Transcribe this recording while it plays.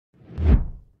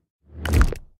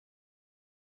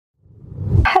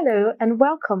Hello and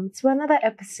welcome to another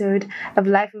episode of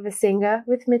Life of a Singer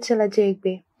with Mitchelle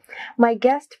Ajeigbe. My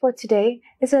guest for today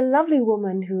is a lovely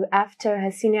woman who, after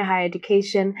her senior higher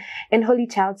education in Holy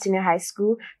Child Senior High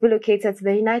School, relocated to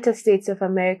the United States of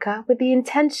America with the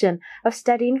intention of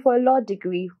studying for a law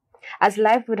degree. As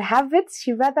life would have it,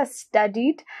 she rather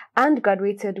studied and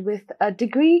graduated with a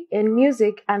degree in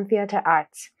music and theater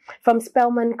arts from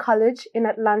Spelman College in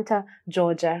Atlanta,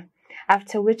 Georgia,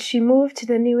 after which she moved to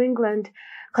the New England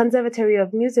Conservatory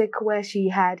of Music, where she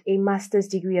had a master's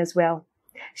degree as well.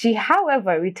 She,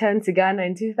 however, returned to Ghana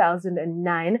in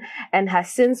 2009 and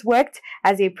has since worked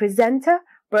as a presenter,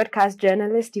 broadcast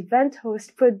journalist, event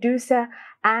host, producer,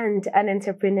 and an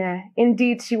entrepreneur.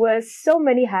 Indeed, she wears so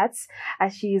many hats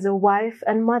as she is a wife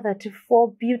and mother to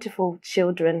 4 beautiful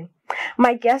children.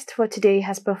 My guest for today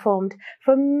has performed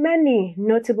for many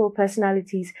notable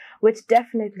personalities, which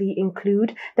definitely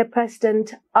include the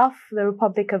President of the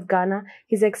Republic of Ghana,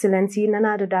 His Excellency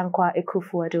Addo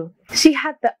Danquah. She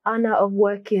had the honor of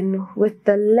working with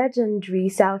the legendary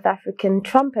South African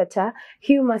trumpeter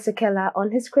Hugh Masekela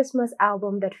on his Christmas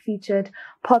album that featured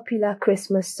popular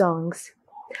Christmas songs.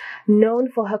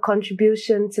 Known for her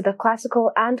contribution to the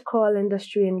classical and choral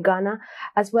industry in Ghana,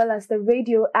 as well as the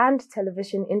radio and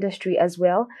television industry as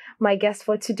well, my guest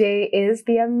for today is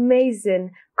the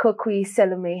amazing Kokui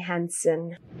Selormey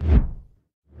Hanson.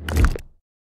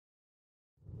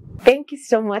 Thank you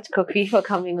so much, Kokui, for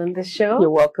coming on the show. You're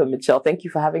welcome, Mitchelle. Thank you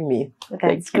for having me.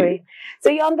 That's great. So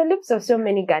you're on the lips of so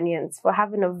many Ghanaians for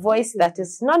having a voice that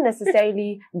is not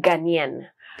necessarily Ghanaian.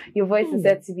 Your voice is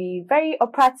said to be very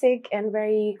operatic and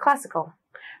very classical,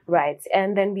 right?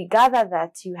 And then we gather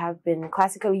that you have been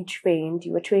classically trained.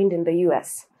 You were trained in the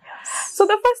US. So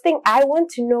the first thing I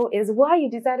want to know is why you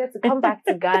decided to come back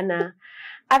to Ghana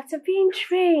after being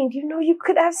trained. You know, you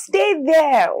could have stayed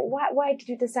there. Why did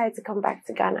you decide to come back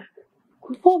to Ghana?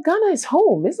 Well, Ghana is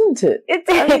home, isn't it? It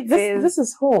is. This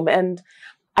is home. And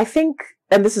I think,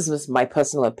 and this is just my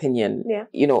personal opinion,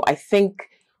 you know, I think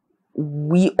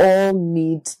we all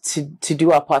need to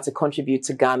do our part to contribute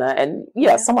to Ghana. And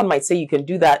someone might say you can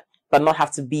do that, but not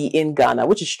have to be in Ghana,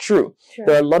 which is true.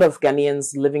 There are a lot of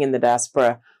Ghanaians living in the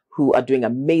diaspora who are doing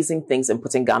amazing things and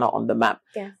putting Ghana on the map.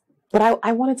 Yeah. But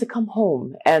I wanted to come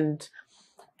home. And,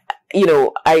 you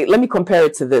know, let me compare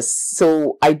it to this.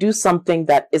 So I do something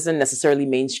that isn't necessarily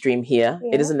mainstream here.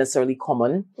 It isn't necessarily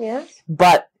common.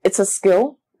 But it's a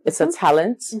skill. It's a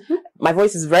talent. My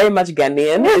voice is very much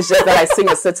Ghanaian. It's just that I sing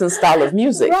a certain style of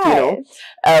music, you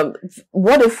know.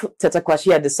 What if Teta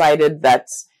Kwashi had decided that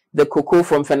the cocoa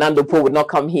from Fernando Po would not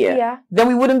come here? Then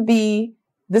we wouldn't be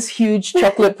this huge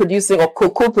chocolate producing or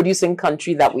cocoa producing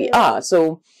country that we are.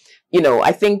 So, you know,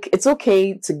 I think it's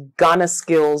okay to garner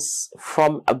skills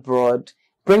from abroad,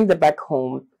 bring them back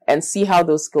home, and see how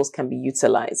those skills can be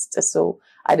utilized. So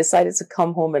I decided to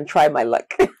come home and try my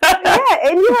luck.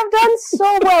 And you have done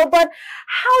so well, but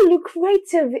how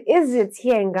lucrative is it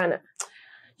here in Ghana?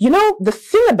 You know, the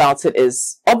thing about it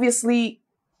is, obviously,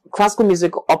 classical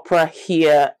music opera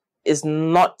here is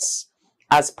not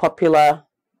as popular,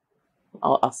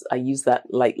 I use that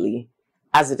lightly,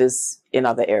 as it is in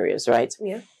other areas, right?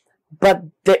 Yeah. But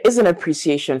there is an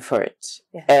appreciation for it.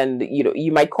 And, you know,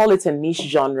 you might call it a niche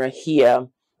genre here,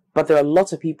 but there are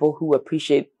lots of people who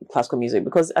appreciate classical music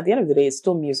because at the end of the day, it's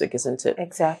still music, isn't it?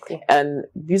 Exactly. And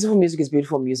beautiful music is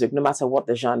beautiful music, no matter what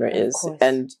the genre is.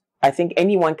 And I think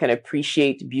anyone can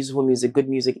appreciate beautiful music, good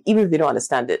music, even if they don't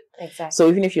understand it. Exactly. So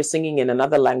even if you're singing in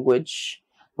another language,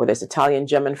 whether it's Italian,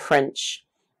 German, French,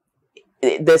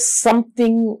 there's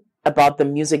something about the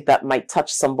music that might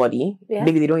touch somebody.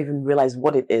 Maybe they don't even realize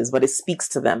what it is, but it speaks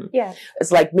to them.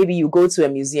 It's like maybe you go to a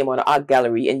museum or an art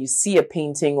gallery and you see a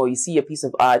painting or you see a piece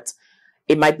of art.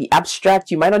 It might be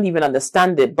abstract. You might not even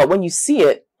understand it. But when you see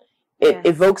it, it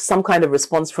evokes some kind of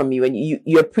response from you and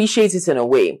you appreciate it in a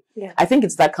way. I think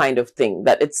it's that kind of thing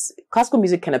that classical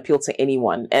music can appeal to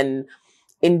anyone. And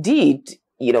indeed,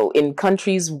 you know, in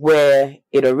countries where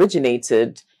it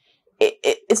originated,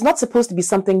 it's not supposed to be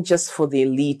something just for the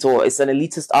elite or it's an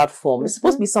elitist art form. It's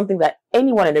supposed to be something that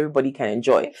anyone and everybody can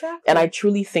enjoy. And I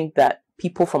truly think that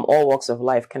people from all walks of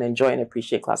life can enjoy and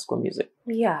appreciate classical music.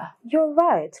 Yeah, you're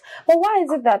right. But why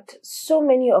is it that so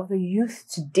many of the youth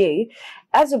today,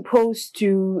 as opposed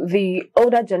to the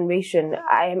older generation,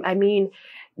 I mean,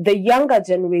 the younger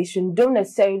generation don't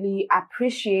necessarily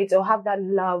appreciate or have that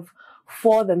love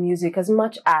for the music as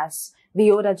much as the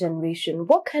older generation?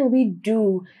 What can we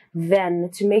do then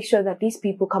to make sure that these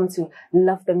people come to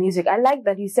love the music? I like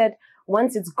that you said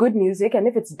once it's good music and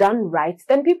if it's done right,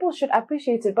 then people should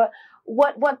appreciate it. But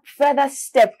what further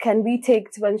step can we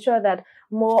take to ensure that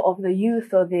more of the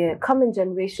youth or the coming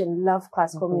generation love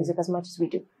classical music as much as we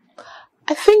do?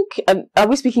 I think, are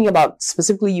we speaking about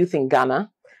specifically youth in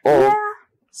Ghana? Or yeah.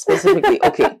 Specifically?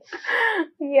 Okay.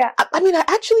 Yeah. I mean, I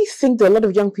actually think there are a lot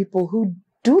of young people who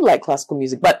do like classical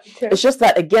music, but True. It's just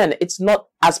that, again, it's not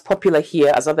as popular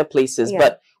here as other places. Yeah.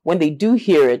 But when they do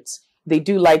hear it, they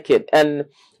do like it. And,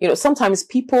 you know, sometimes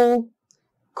people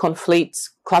conflate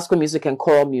classical music and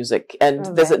choral music. And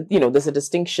there's a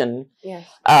distinction. Yeah.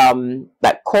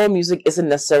 That choral music isn't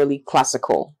necessarily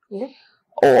classical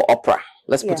or opera.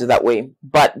 Let's put it that way.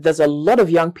 But there's a lot of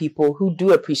young people who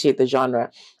do appreciate the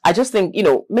genre. I just think, you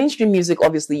know, mainstream music,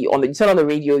 obviously, you turn on the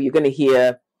radio, you're going to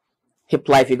hear hip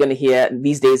life, you're going to hear,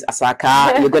 these days,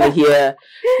 Asaka, you're going to hear,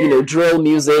 you know, drill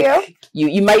music. Yep.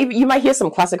 You might hear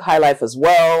some classic high life as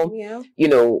well. Yeah. You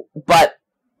know, but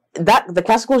the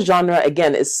classical genre,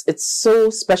 again, it's so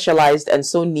specialized and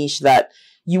so niche that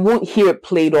you won't hear it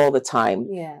played all the time.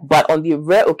 Yeah. But on the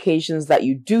rare occasions that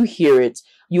you do hear it,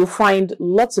 you'll find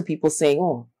lots of people saying,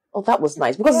 oh, that was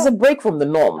nice. Because it's a break from the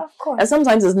norm. Of course. And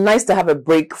sometimes it's nice to have a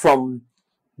break from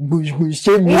music.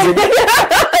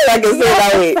 Like I say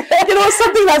that way. You know,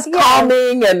 something that's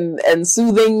calming and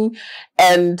soothing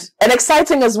and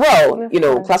exciting as well. You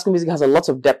know, classical music has a lot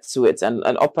of depth to it, and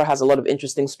opera has a lot of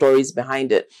interesting stories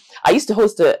behind it. I used to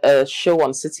host a show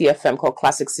on City FM called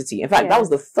Classic City. In fact, that was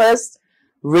the first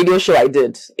radio show I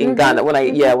did in Ghana when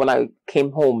I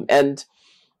came home. And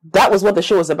that was what the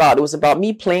show was about. It was about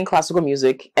me playing classical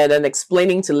music and then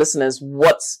explaining to listeners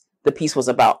what the piece was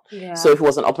about. Yeah. So if it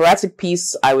was an operatic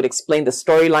piece, I would explain the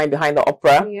storyline behind the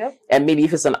opera. Yep. And maybe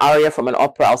if it's an aria from an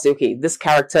opera, I'll say, okay, this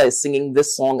character is singing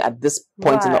this song at this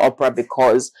point in the opera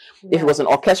because if it was an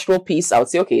orchestral piece, I would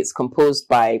say, okay, it's composed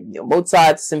by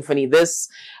Mozart, symphony this,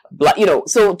 blah, you know,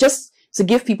 so just to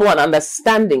give people an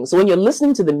understanding. So when you're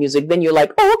listening to the music, then you're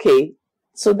like, oh, okay,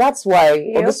 so that's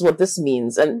why, or this is what this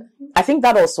means. And I think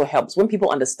that also helps. When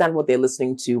people understand what they're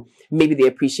listening to, maybe they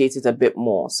appreciate it a bit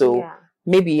more. So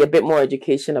maybe a bit more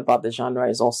education about the genre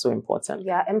is also important.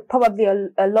 Yeah, and probably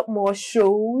a lot more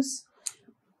shows.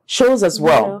 Shows as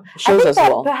well. You know, shows as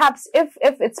well. Perhaps if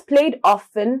it's played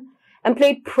often and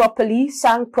played properly,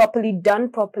 sung properly, done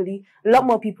properly, a lot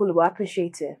more people will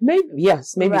appreciate it. Maybe,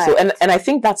 yes, maybe so. And I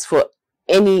think that's for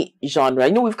any genre.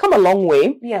 You know, we've come a long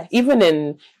way. Yes. Even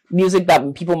in music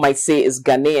that people might say is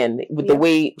Ghanaian, with the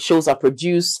way shows are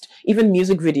produced, even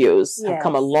music videos have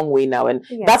come a long way now, and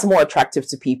that's more attractive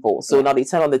to people. So now they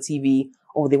turn on the TV,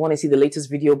 oh, they want to see the latest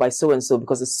video by so-and-so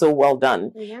because it's so well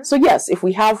done. Yeah. So yes, if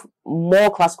we have more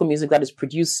classical music that is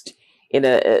produced in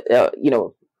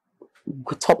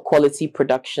top quality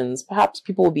productions, perhaps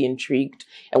people will be intrigued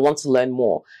and want to learn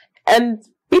more. And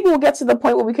people will get to the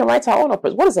point where we can write our own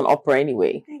operas. What is an opera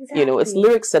anyway? Exactly. You know, it's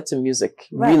lyrics set to music,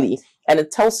 really. And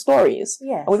it tells stories.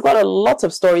 Yes. And we've got a lot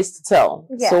of stories to tell.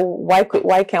 Yeah. So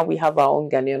why can't we have our own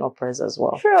Ghanaian operas as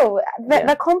well? True.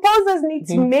 The composers need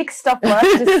to make stuff for us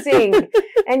to sing.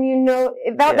 And you know,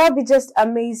 that'd be just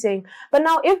amazing. But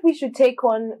now if we should take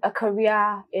on a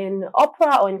career in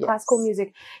opera or in classical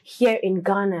music here in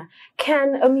Ghana,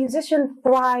 can a musician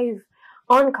thrive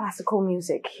on classical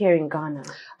music here in Ghana?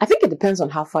 I think it depends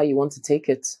on how far you want to take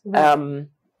it. Right.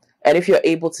 And if you're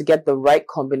able to get the right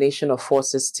combination of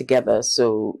forces together,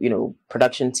 so, you know,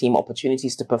 production team,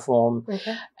 opportunities to perform.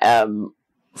 Okay.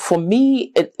 For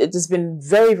me, it has been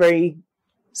very, very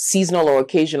seasonal or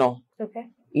occasional. Okay.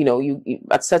 You know, you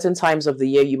at certain times of the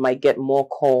year, you might get more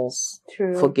calls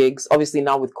for gigs. Obviously,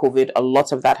 now with COVID, a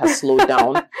lot of that has slowed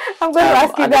down. I'm going to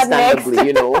ask you that next.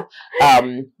 You know,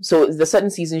 so the certain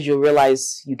seasons you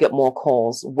realize you get more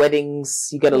calls. Weddings,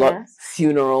 you get a lot.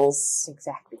 Funerals,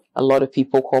 exactly. A lot of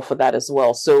people call for that as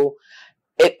well. So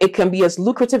it can be as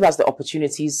lucrative as the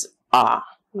opportunities are.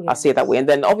 Yes. I'll say it that way. And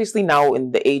then obviously now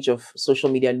in the age of social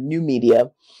media, new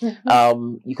media,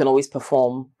 you can always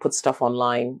perform, put stuff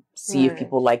online, see if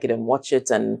people like it and watch it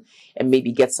and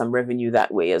maybe get some revenue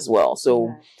that way as well.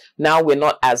 So now we're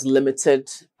not as limited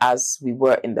as we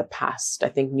were in the past. I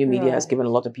think new media has given a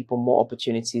lot of people more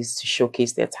opportunities to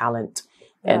showcase their talent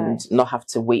and not have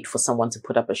to wait for someone to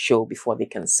put up a show before they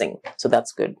can sing. So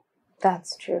that's good.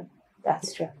 That's true.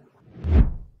 That's true.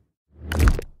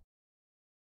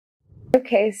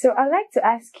 Okay, so I'd like to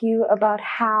ask you about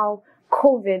how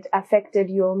COVID affected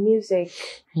your music.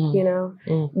 You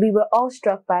know, we were all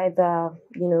struck by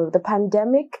the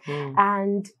pandemic,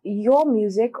 and your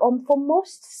music, for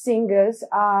most singers,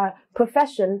 our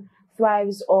profession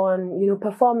thrives on,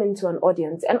 performing to an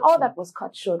audience, and all that was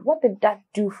cut short. What did that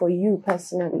do for you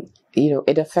personally? You know,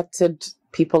 it affected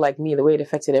people like me the way it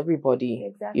affected everybody.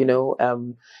 Exactly.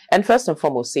 And first and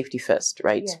foremost, safety first,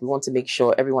 right? Yes. We want to make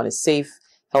sure everyone is safe,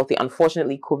 healthy.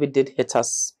 Unfortunately, COVID did hit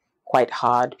us quite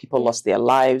hard. People lost their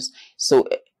lives. So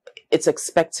it's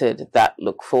expected that,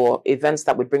 look, for events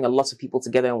that would bring a lot of people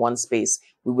together in one space,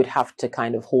 we would have to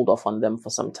kind of hold off on them for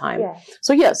some time. Yeah.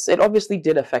 So yes, it obviously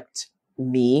did affect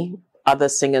me, other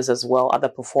singers as well, other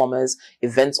performers,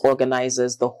 events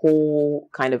organizers, the whole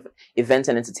kind of event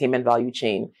and entertainment value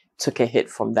chain took a hit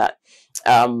from that.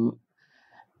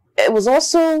 It was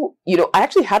also, you know, I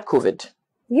actually had COVID.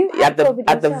 You had COVID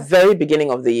at the very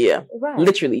beginning of the year. Right.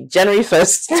 Literally, January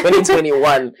 1st,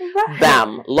 2021, right.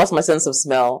 Bam, lost my sense of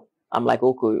smell. I'm like,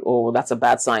 okay, oh, that's a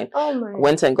bad sign. Oh my.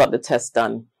 Went and got the test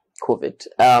done, COVID.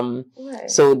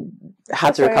 Right. So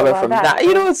had to recover from that.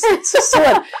 You know, it's so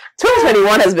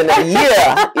 2021 has been a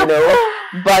year, you know,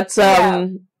 but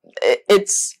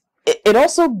it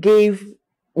also gave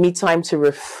me time to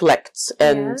reflect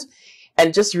and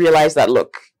just realize that,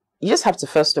 look, you just have to,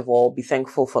 first of all, be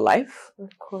thankful for life.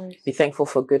 Of course. Be thankful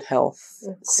for good health.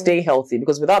 Stay healthy,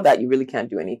 because without that, you really can't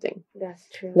do anything. That's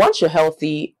true. Once you're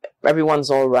healthy,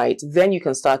 everyone's all right. Then you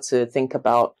can start to think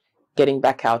about getting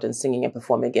back out and singing and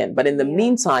performing again. But in the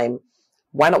meantime,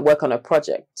 why not work on a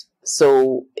project?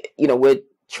 So, you know, we're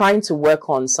trying to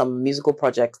work on some musical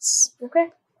projects. Okay.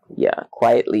 Yeah,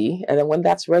 quietly. And then when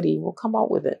that's ready, we'll come out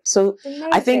with it. So amazing.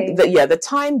 I think that, the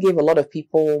time gave a lot of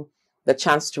people the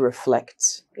chance to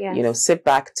reflect, you know, sit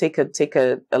back, take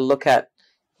a look at,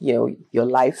 you know, your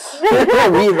life,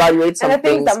 reevaluate some and the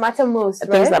things that matter most,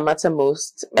 things that matter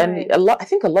most. And I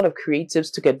think a lot of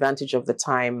creatives took advantage of the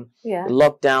time,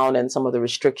 lockdown and some of the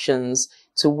restrictions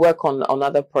to work on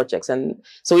other projects. And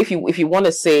so if you want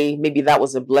to say maybe that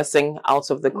was a blessing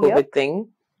out of the COVID thing,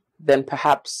 then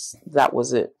perhaps that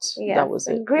was it. Yeah, that was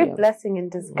a it. great blessing in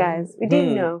disguise. We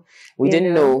didn't know. We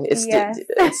didn't know. It's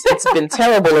been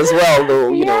terrible as well,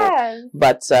 though. You know.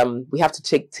 But we have to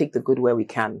take the good where we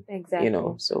can. Exactly. You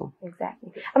know. So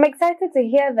exactly. I'm excited to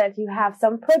hear that you have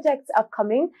some projects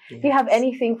upcoming. Yes. Do you have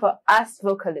anything for us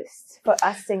vocalists, for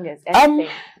us singers?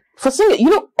 Anything? For singing, you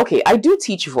know, okay, I do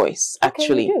teach voice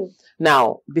actually. You do.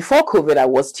 Now, before COVID, I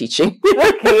was teaching.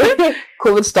 Okay.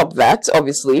 COVID stopped that,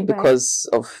 obviously, because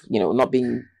of, you know, not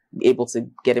being able to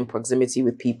get in proximity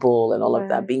with people and all of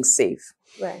that, being safe.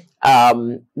 Right.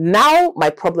 Now,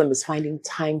 my problem is finding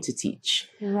time to teach.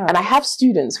 Right. And I have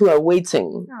students who are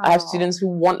waiting. Aww. I have students who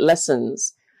want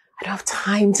lessons. I don't have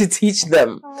time to teach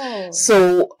them. Oh.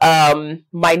 So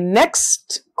my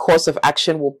next course of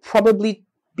action will probably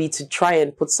be to try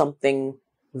and put something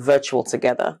virtual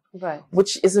together,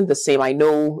 which isn't the same. I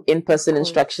know in-person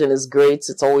instruction is great.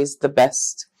 It's always the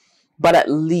best, but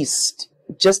at least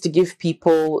just to give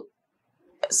people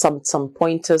some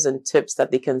pointers and tips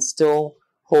that they can still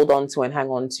hold on to and hang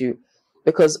on to.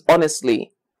 Because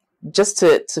honestly, just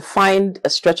to find a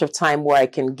stretch of time where I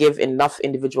can give enough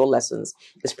individual lessons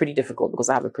is pretty difficult because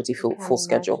I have a pretty full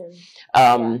schedule.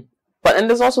 But and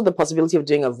there's also the possibility of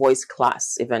doing a voice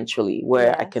class eventually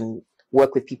where I can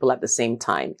work with people at the same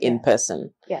time in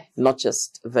person, not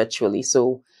just virtually.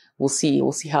 So we'll see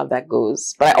how that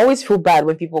goes. But I always feel bad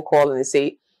when people call and they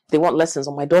say they want lessons,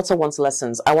 or my daughter wants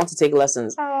lessons. I want to take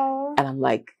lessons. Aww. And I'm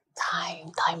like,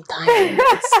 time.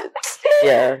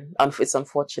 It's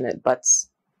unfortunate, but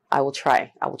I will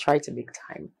try. I will try to make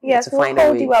time. Yes, to we'll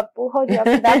hold you up. We'll hold you up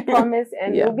to that promise,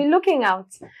 and we'll be looking out,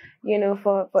 you know,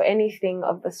 for anything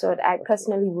of the sort. I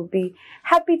personally would be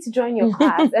happy to join your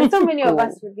class, and so many of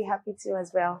us would be happy to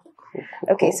as well.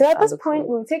 Okay, so at this point,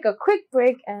 we'll take a quick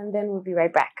break, and then we'll be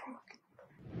right back.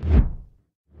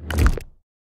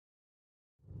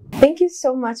 Thank you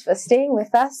so much for staying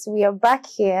with us. We are back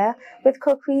here with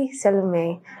Kokui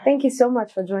Selormey. Thank you so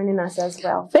much for joining us as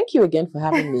well. Thank you again for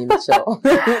having me, Mitchelle.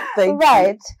 Thank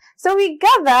you. So we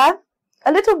gather,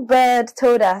 a little bird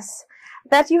told us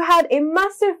that you had a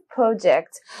massive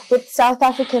project with South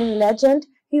African legend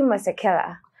Hugh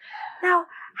Masekela. Now,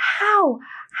 how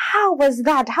was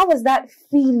that? How was that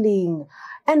feeling?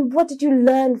 And what did you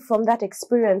learn from that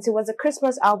experience? It was a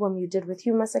Christmas album you did with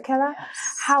Hugh Masekela.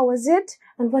 Yes. How was it?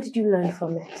 And what did you learn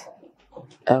from it?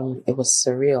 It was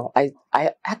surreal.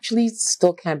 I actually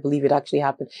still can't believe it actually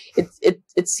happened.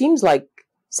 It seems like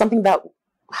something that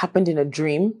happened in a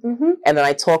dream. And then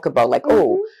I talk about like,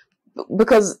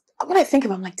 because when I think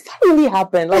about it, I'm like, did that really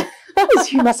happen? Like, that was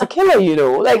Hugh Masekela, you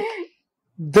know? Like,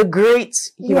 the great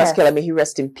Hugh Masekela, may he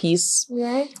rest in peace.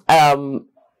 Right.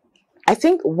 I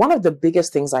think one of the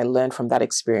biggest things I learned from that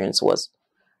experience was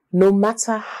no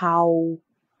matter how,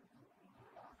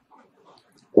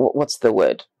 what's the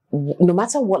word? No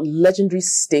matter what legendary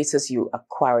status you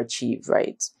achieve,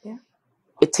 right? Yeah.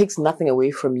 It takes nothing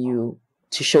away from you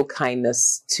to show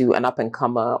kindness to an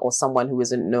up-and-comer or someone who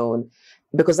isn't known,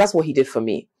 because that's what he did for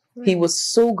me. Right. He was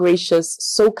so gracious,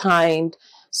 so kind,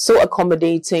 so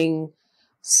accommodating,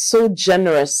 so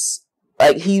generous.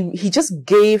 like he just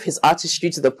gave his artistry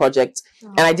to the project.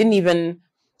 And I didn't even,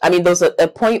 I mean, there was a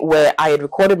point where I had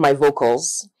recorded my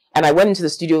vocals and I went into the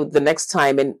studio the next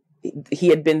time and he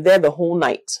had been there the whole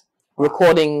night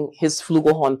recording his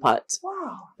flugelhorn part.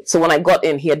 Wow. So when I got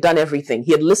in, he had done everything.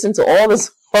 He had listened to all the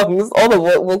songs, all the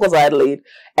vocals I had laid,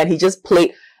 and he just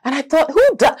played. And I thought,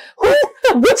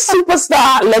 which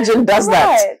superstar legend does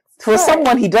that? For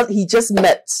someone he just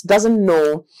met, doesn't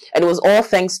know. And it was all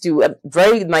thanks to a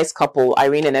very nice couple,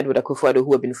 Irene and Edward Akuffo,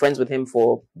 who have been friends with him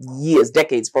for years,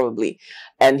 decades probably.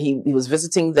 And he was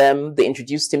visiting them. They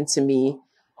introduced him to me.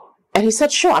 And he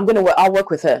said, sure, I'll work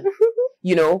with her.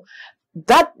 You know,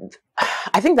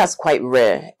 I think that's quite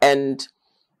rare. And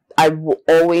I will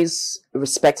always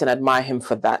respect and admire him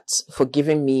for that, for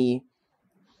giving me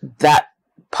that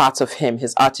part of him,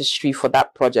 his artistry for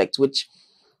that project, which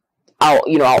I'll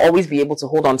always be able to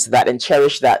hold on to that and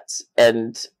cherish that.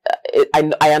 And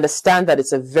I understand that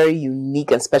it's a very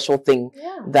unique and special thing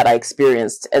that I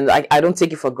experienced. And I don't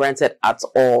take it for granted at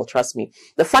all. Trust me.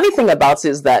 The funny thing about it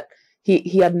is that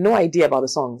he had no idea about the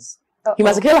songs. Hugh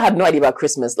Masekela had no idea about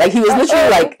Christmas. Like, he was literally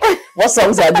like, what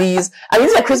songs are these? I mean,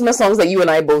 these are Christmas songs that you and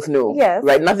I both know. Yes.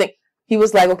 Right? Nothing. He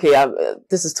was like, okay,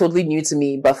 this is totally new to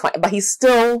me, but fine. But he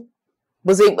still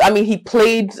was able, I mean, he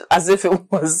played as if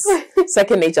it was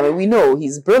second nature. I mean, we know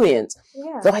he's brilliant.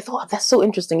 Yeah. So I thought, that's so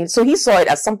interesting. And so he saw it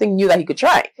as something new that he could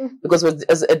try because it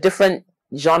was a different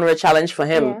genre challenge for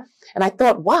him. Yeah. And I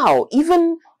thought, wow,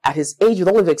 even at his age, with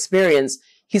all of the experience,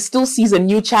 he still sees a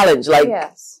new challenge. Like,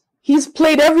 he's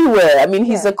played everywhere. I mean,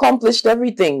 he's accomplished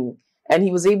everything. And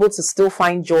he was able to still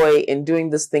find joy in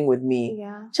doing this thing with me.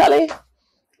 Yeah. Charlie,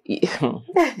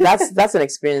 that's an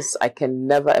experience I can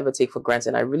never, ever take for granted.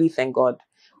 And I really thank God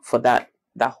for that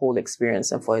whole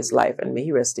experience and for his life. And may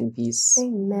he rest in peace.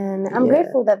 Amen. I'm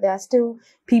grateful that there are still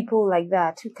people like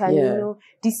that who can,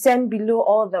 descend below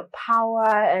all the power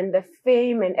and the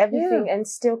fame and everything and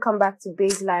still come back to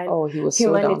baseline. Oh, he was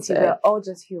humanity. So down to We're all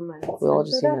just humans. We're all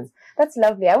just human. That's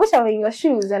lovely. I wish I were in your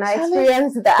shoes and I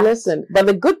experienced that. Listen, but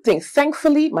the good thing,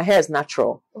 thankfully, my hair is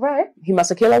natural. Right. Hugh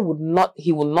Masekela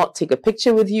will not take a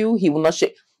picture with you. He will not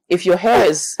shake. If your hair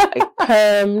is like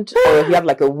permed or if you have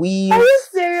like a weave, are you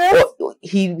serious?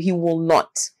 He will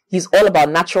not. He's all about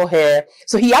natural hair.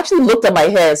 So he actually looked at my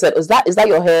hair and said, "Is that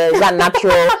your hair? Is that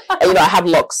natural?" And I have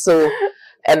locks. So,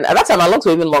 and at that time my locks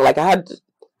were even long. Like I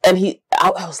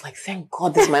was like, "Thank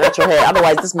God this is my natural hair.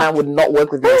 Otherwise, this man would not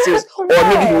work with me." Serious. Or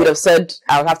maybe he would have said,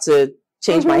 "I'll have to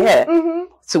change my hair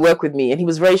to work with me." And he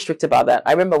was very strict about that.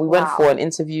 I remember we went for an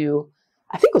interview.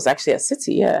 I think it was actually at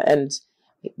City, and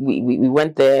we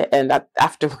went there, and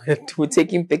afterward we're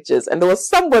taking pictures, and there was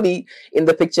somebody in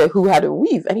the picture who had a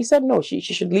weave, and he said no, she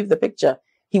should leave the picture.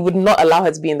 He would not allow her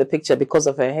to be in the picture because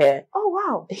of her hair. Oh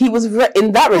wow. He was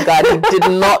in that regard, he did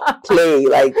not play.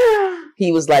 Like,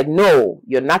 he was like, no,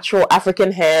 your natural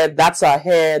African hair, that's our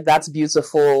hair, that's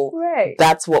beautiful, right,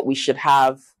 that's what we should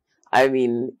have. I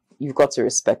mean, you've got to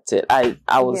respect it. I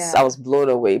was blown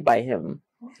away by him.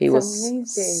 He was amazing.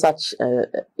 Such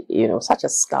a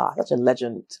star, such a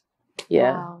legend.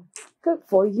 Yeah. Wow. Good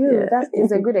for you. Yeah. That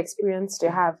is a good experience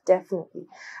to have, definitely.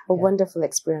 A wonderful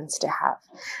experience to have.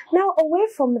 Now, away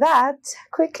from that,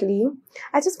 quickly,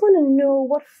 I just want to know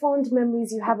what fond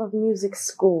memories you have of music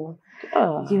school.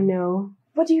 What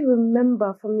do you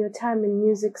remember from your time in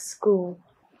music school?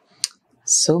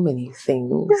 So many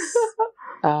things.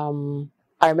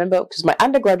 I remember because my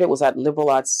undergraduate was at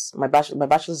liberal arts. My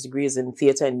bachelor's degree is in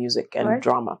theater and music and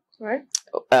drama. Right.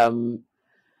 And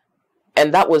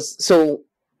that was, so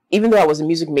even though I was a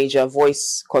music major,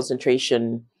 voice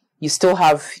concentration, you still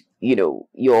have,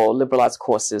 your liberal arts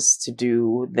courses to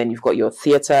do. Then you've got your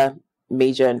theater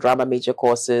major and drama major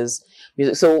courses,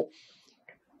 music. So,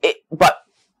 but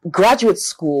graduate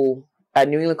school at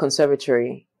New England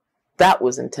Conservatory, that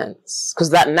was intense.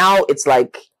 Because now it's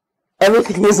like,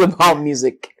 everything is about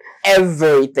music.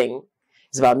 Everything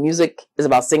is about music. It's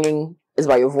about singing. It's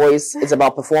about your voice. It's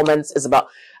about performance. It's about,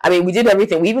 we did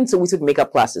everything. We took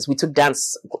makeup classes. We took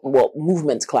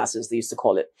movement classes, they used to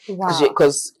call it. Wow.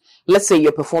 Because let's say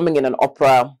you're performing in an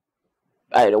opera,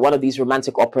 I don't know, one of these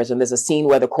romantic operas, and there's a scene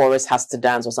where the chorus has to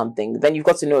dance or something. Then you've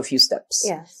got to know a few steps.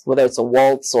 Yes. Whether it's a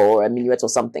waltz or a minuet or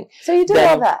something. So you did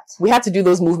all that? We had to do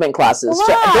those movement classes. Wow.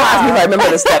 Don't ask me if I remember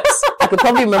the steps. I could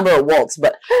probably remember a waltz,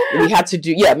 but we had to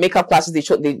do, makeup classes.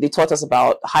 They taught us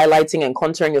about highlighting and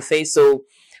contouring your face. So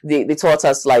they taught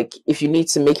us, like, if you need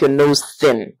to make your nose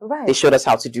thin, they showed us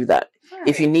how to do that. Right.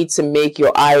 If you need to make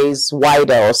your eyes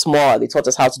wider or smaller, they taught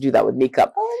us how to do that with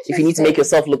makeup. If you need to make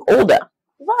yourself look older,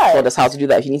 taught us how to do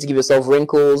that. If you need to give yourself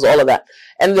wrinkles, all of that.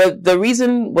 And the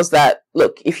reason was that,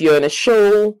 look, if you're in a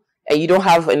show, and you don't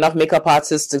have enough makeup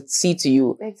artists to see to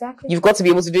you. Exactly. You've got to be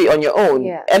able to do it on your own.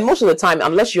 Yeah. And most of the time,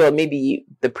 unless you're maybe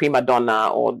the prima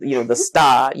donna or, you know, the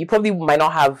star, you probably might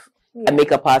not have a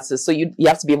makeup artist. So you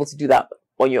have to be able to do that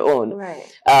on your own.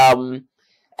 Right.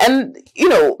 And, you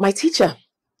know,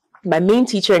 my main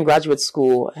teacher in graduate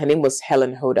school, her name was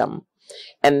Helen Hodam.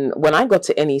 And when I got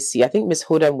to NEC, I think Miss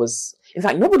Hodam was, in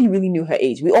fact, nobody really knew her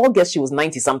age. We all guessed she was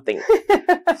 90-something.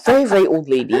 Very, very old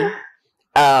lady.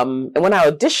 And when I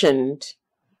auditioned,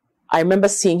 I remember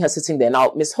seeing her sitting there.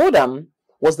 Now, Miss Hodam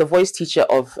was the voice teacher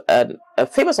of a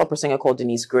famous opera singer called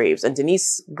Denise Graves. And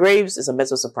Denise Graves is a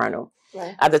mezzo-soprano.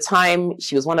 Right. At the time,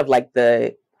 she was one of like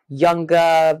the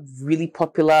younger, really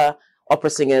popular opera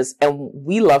singers. And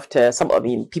we loved her,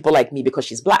 people like me, because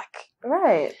she's Black.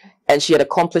 Right. And she had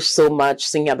accomplished so much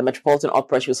singing at the Metropolitan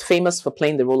Opera. She was famous for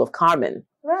playing the role of Carmen.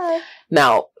 Right.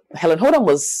 Now, Helen Hodam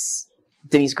was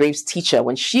Denise Graves' teacher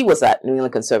when she was at New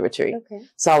England Conservatory. Okay.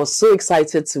 So I was so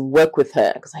excited to work with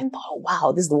her because I thought,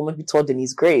 wow, this is the woman who taught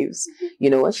Denise Graves, you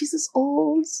know, and she's this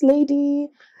old lady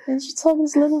and she taught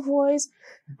this little voice.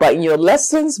 But in your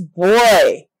lessons,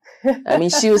 boy, I mean,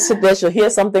 she would sit there, she'll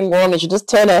hear something wrong and she'll just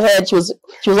turn her head. She was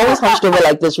always hunched over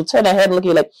like this. She'll turn her head and look at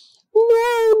you like,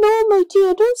 no, my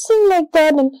dear, don't sing like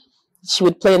that. And she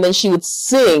would play and then she would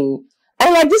sing.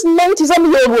 And like this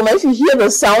 90-something-year-old woman, if you hear the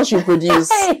sound she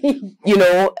produced, you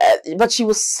know, but she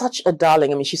was such a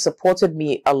darling. I mean, she supported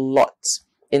me a lot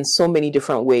in so many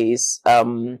different ways.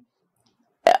 I'll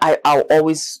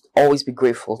always be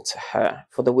grateful to her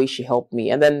for the way she helped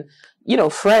me. And then, you know,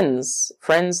 friends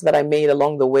that I made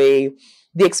along the way.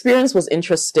 The experience was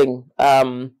interesting.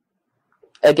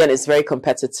 Again, it's very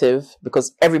competitive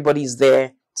because everybody's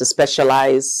there to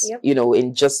specialize, you know,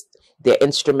 in just their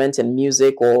instrument and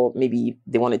music, or maybe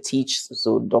they want to teach,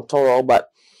 so doctoral,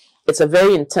 but it's a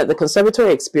very intense, the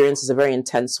conservatory experience is a very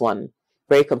intense one,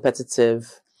 very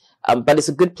competitive, but it's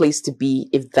a good place to be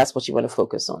if that's what you want to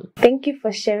focus on. Thank you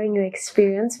for sharing your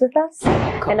experience with us.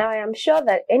 And now I am sure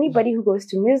that anybody who goes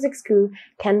to music school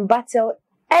can battle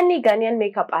any Ghanaian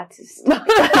makeup artist.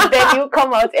 Then you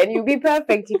come out and you'll be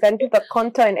perfect. You can do the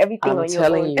contour and everything on your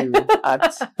own. I'm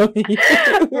telling you.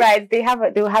 Right.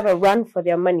 They'll have a run for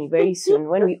their money very soon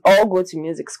when we all go to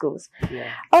music schools.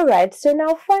 Yeah. All right. So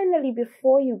now finally,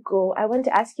 before you go, I want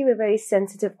to ask you a very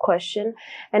sensitive question.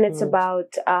 And it's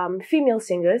about female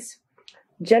singers,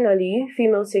 generally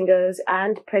female singers,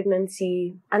 and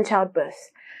pregnancy and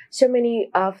childbirth. So many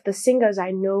of the singers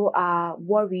I know are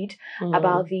worried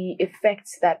about the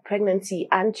effects that pregnancy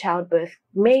and childbirth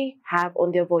may have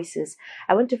on their voices.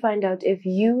 I want to find out if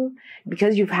you,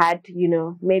 because you've had, you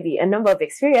know, maybe a number of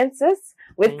experiences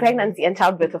with pregnancy and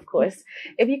childbirth, of course,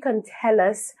 if you can tell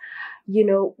us, you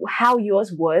know, how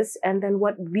yours was and then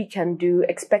what we can do,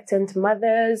 expectant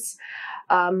mothers,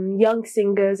 young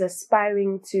singers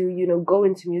aspiring to, you know, go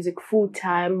into music full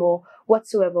time or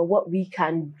whatsoever, what we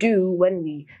can do when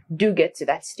we do get to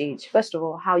that stage. First of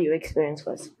all, how your experience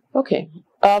was. Okay.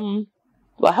 Well,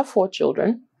 I have 4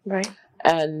 children. Right.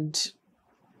 And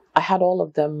I had all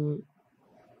of them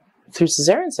through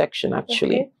cesarean section,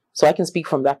 actually. Okay. So I can speak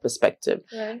from that perspective.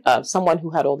 Right. Someone who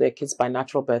had all their kids by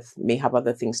natural birth may have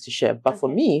other things to share. But for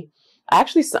me,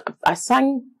 I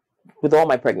sang with all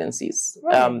my pregnancies.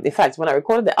 Right. In fact, when I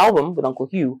recorded the album with Uncle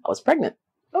Hugh, I was pregnant.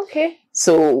 Okay.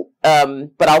 So,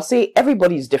 but I'll say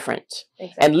everybody is different.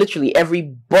 Exactly. And literally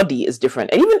everybody is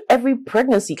different. And even every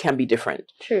pregnancy can be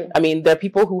different. True. I mean, there are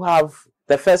people who have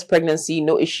their first pregnancy,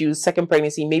 no issues, second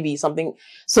pregnancy, maybe something.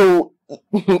 So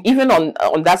even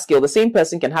on that scale, the same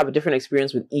person can have a different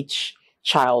experience with each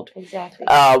child. Exactly.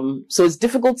 So it's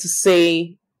difficult to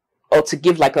say or to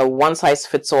give like a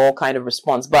one-size-fits-all kind of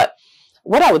response. But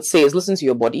what I would say is listen to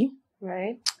your body.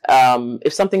 Right.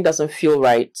 If something doesn't feel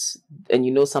right and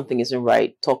you know something isn't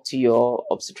right, talk to your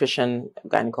obstetrician,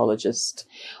 gynecologist.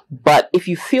 But if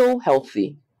you feel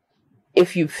healthy,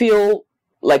 if you feel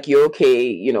like you're okay,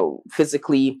 you know,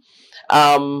 physically, there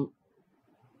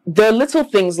are little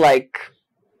things like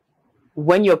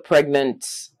when you're pregnant,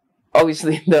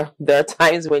 obviously there are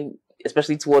times when,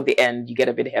 especially toward the end, you get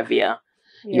a bit heavier.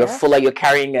 Yeah. You're fuller, you're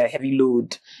carrying a heavy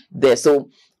load there. So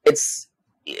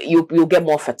you'll get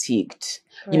more fatigued.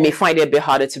 Right. You may find it a bit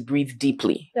harder to breathe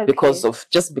deeply because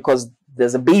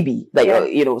there's a baby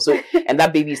that you know, so and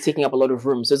that baby is taking up a lot of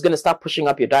room. So it's going to start pushing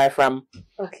up your diaphragm.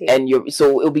 Okay. And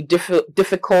so it'll be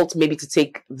difficult maybe to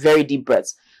take very deep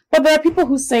breaths. But there are people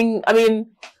who sing, I mean,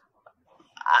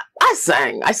 I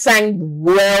sang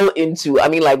well into,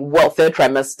 third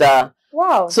trimester.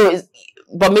 Wow. So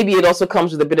but maybe it also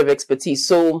comes with a bit of expertise.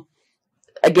 So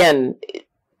again,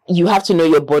 you have to know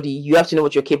your body. You have to know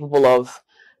what you're capable of.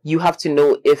 You have to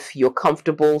know if you're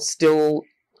comfortable still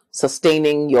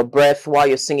sustaining your breath while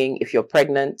you're singing if you're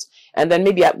pregnant, and then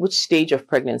maybe at which stage of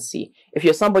pregnancy. If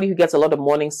you're somebody who gets a lot of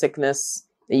morning sickness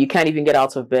and you can't even get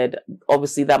out of bed,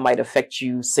 obviously that might affect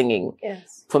you singing.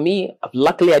 Yes. For me,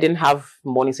 luckily I didn't have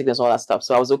morning sickness, all that stuff,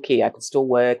 so I was okay. I could still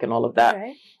work and all of that.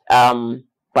 Right.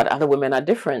 But other women are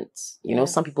different. You know,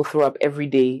 some people throw up every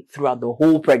day throughout the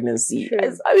whole pregnancy. True.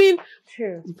 I mean,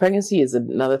 True. Pregnancy is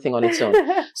another thing on its own.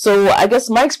 So I guess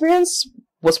my experience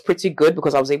was pretty good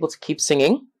because I was able to keep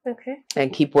singing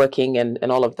and keep working and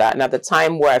all of that. And at the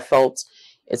time where I felt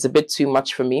it's a bit too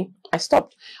much for me, I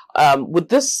stopped. With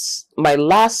this, my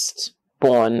last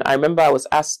born, I remember I was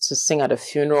asked to sing at a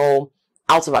funeral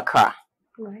out of Accra.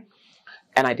 Right.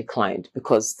 And I declined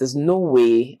because there's no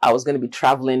way I was going to be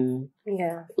traveling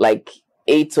like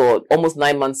 8 or almost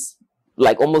 9 months,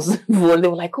 like almost when they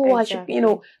were like, oh, I should, you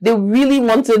know, they really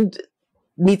wanted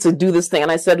me to do this thing.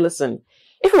 And I said, listen,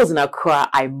 if it was in Accra,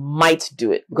 I might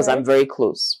do it because I'm very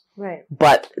close. Right.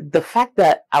 But the fact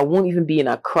that I won't even be in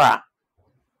Accra,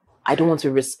 I don't want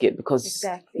to risk it because,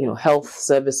 you know, health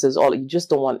services, all you just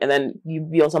don't want. And then you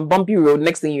be on some bumpy road.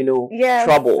 Next thing you know,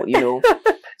 trouble, you know.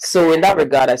 So in that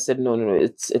regard, I said, no, I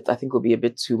think it'll be a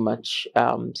bit too much.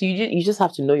 So you just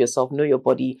have to know yourself, know your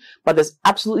body. But there's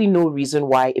absolutely no reason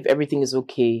why, if everything is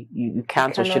okay, you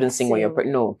can't or shouldn't sing when you're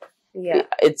pregnant. No. Yeah.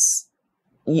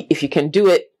 If you can do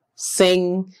it,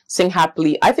 sing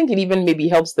happily. I think it even maybe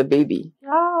helps the baby.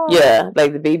 Oh. Yeah,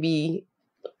 like the baby.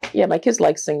 Yeah, my kids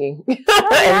like singing. Oh,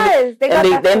 nice.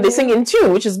 and they sing in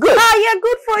tune, which is good. Ah, yeah,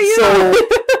 good for you. So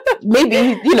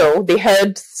maybe, you know, they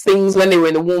heard things when they were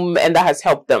in the womb and that has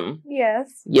helped them.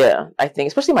 Yes. Yeah, I think,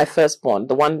 especially my firstborn,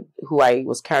 the one who I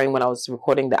was carrying when I was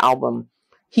recording the album,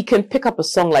 he can pick up a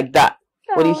song like that.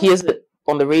 When he hears it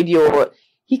on the radio,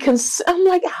 he can, I'm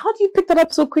like, how do you pick that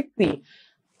up so quickly?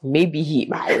 Maybe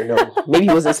I don't know. Maybe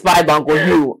he was inspired by Uncle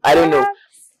Hugh. I don't know.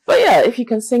 But yeah, if you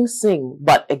can sing, sing.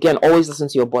 But again, always listen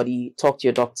to your body. Talk to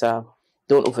your doctor.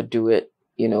 Don't overdo it,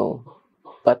 you know.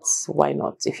 But why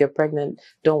not? If you're pregnant,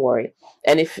 don't worry.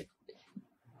 And if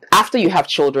after you have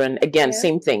children, again,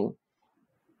 same thing.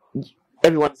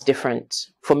 Everyone's different.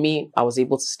 For me, I was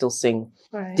able to still sing.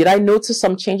 Right. Did I notice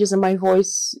some changes in my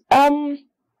voice? Not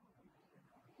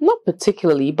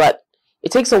particularly, but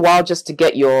it takes a while just to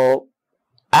get your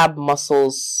ab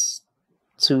muscles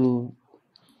to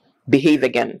behave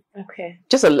again. Okay.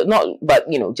 Just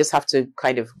but you know, just have to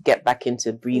kind of get back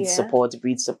into breathe support.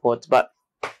 But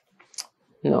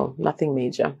no, nothing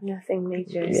major. Nothing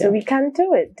major. Yeah. So we can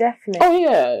do it, definitely. Oh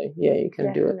yeah, yeah, you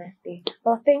can do it.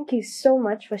 Well, thank you so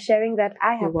much for sharing that.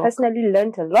 I have personally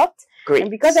learned a lot. Great.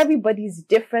 And because everybody's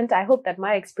different, I hope that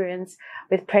my experience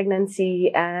with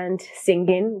pregnancy and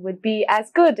singing would be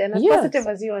as good and as positive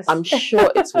as yours. I'm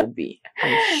sure it will be.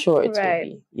 I'm sure it will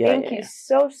be. Yeah, thank you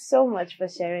so much for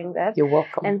sharing that. You're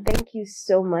welcome. And thank you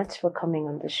so much for coming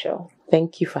on the show.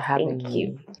 Thank you for having me. Thank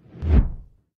you.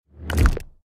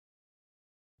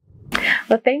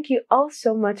 Well, thank you all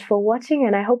so much for watching,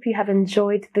 and I hope you have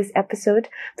enjoyed this episode.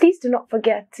 Please do not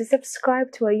forget to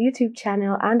subscribe to our YouTube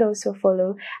channel and also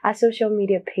follow our social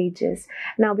media pages.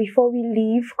 Now, before we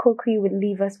leave, Kokui will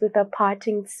leave us with a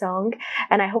parting song,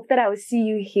 and I hope that I will see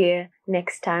you here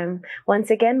next time. Once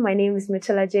again, my name is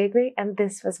Mitchelle Ajeigbe, and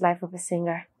this was Life of a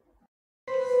Singer.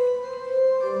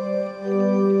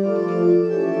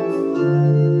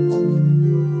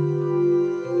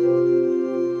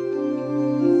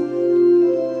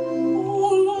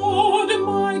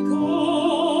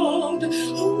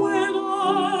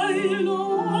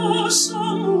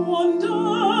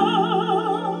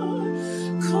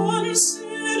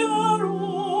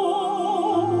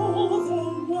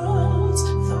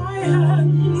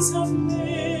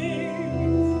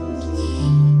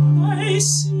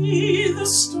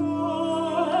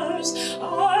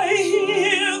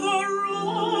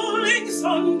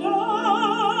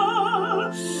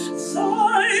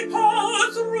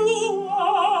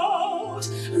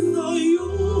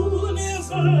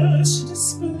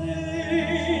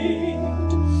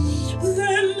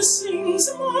 Then sings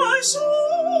my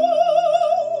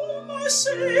soul, my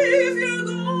Savior.